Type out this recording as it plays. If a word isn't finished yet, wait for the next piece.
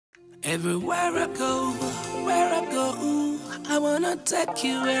Everywhere I go, I wanna take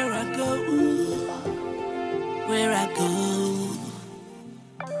you where I go, where I go.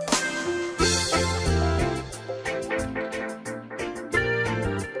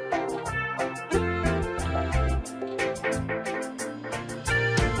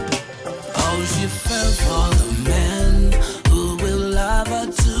 Oh, she fell for the man who will love her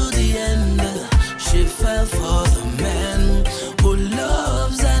to the end. She fell for the man who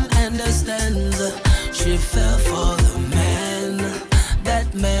loves and understands. She fell for the man,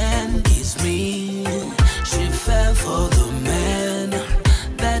 that man is me. She fell for the man,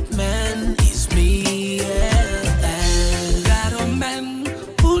 that man is me. Yeah. Got a man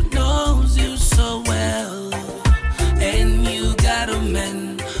who knows you so well, and you got a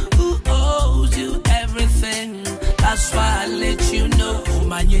man who owes you everything. That's why I let you know,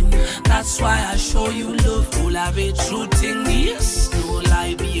 man. That's why I show you love. All of it true thing, yes. No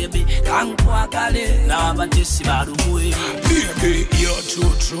lie, baby. Can't quack it. Now, but this is about the way. Baby, you're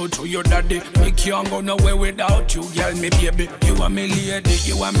too true to your daddy. Me can't go nowhere without you, girl, me baby. You are me lady,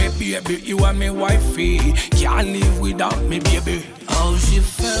 you are me baby, you are me wifey. Can't live without me, baby. Oh, she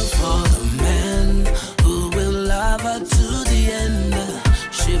fell for the man who will love her to the end.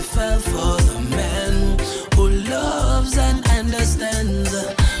 She fell for the man who loves and understands.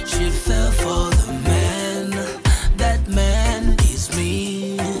 She fell for the man, that man is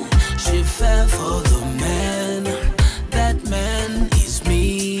me. She fell for the man, that man is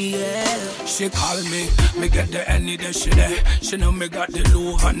me, yeah. She call me get the energy, she there. She know me got the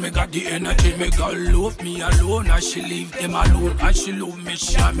low and me got the energy. Me girl love me alone and she leave them alone. And she love me,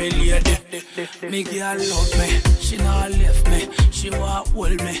 she a me lady. Me girl love me, she not left me. She want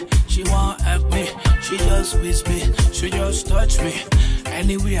hold me, she want hug me. She just wish me, she just touch me.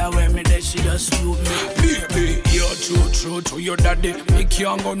 Anywhere where me there, she just love me. Baby, you're too true to your daddy. Me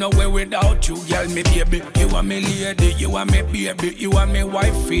can't go nowhere without you, girl, me baby. You are me lady, you are me baby, you are me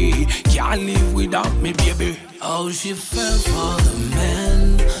wifey. Can't live without me, baby. Oh, she fell for the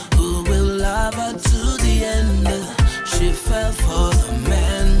man who will love her to the end. She fell for the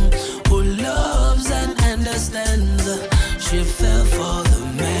man who loves and understands. She fell for the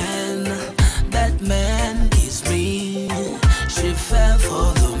man, that man is me. She fell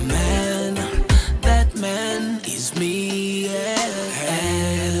for the man, that man is me, yeah.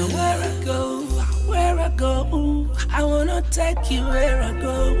 And where I go, I wanna take you where I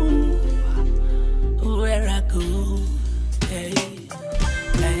go, where I go, hey,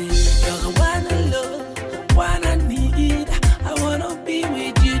 hey. You're the one I love, one I need. I wanna be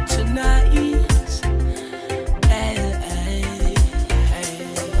with you tonight, hey, hey, hey.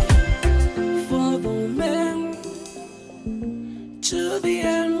 For the man to the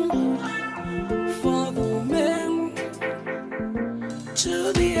end, for the man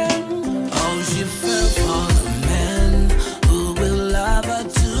to the end. Oh, she fell for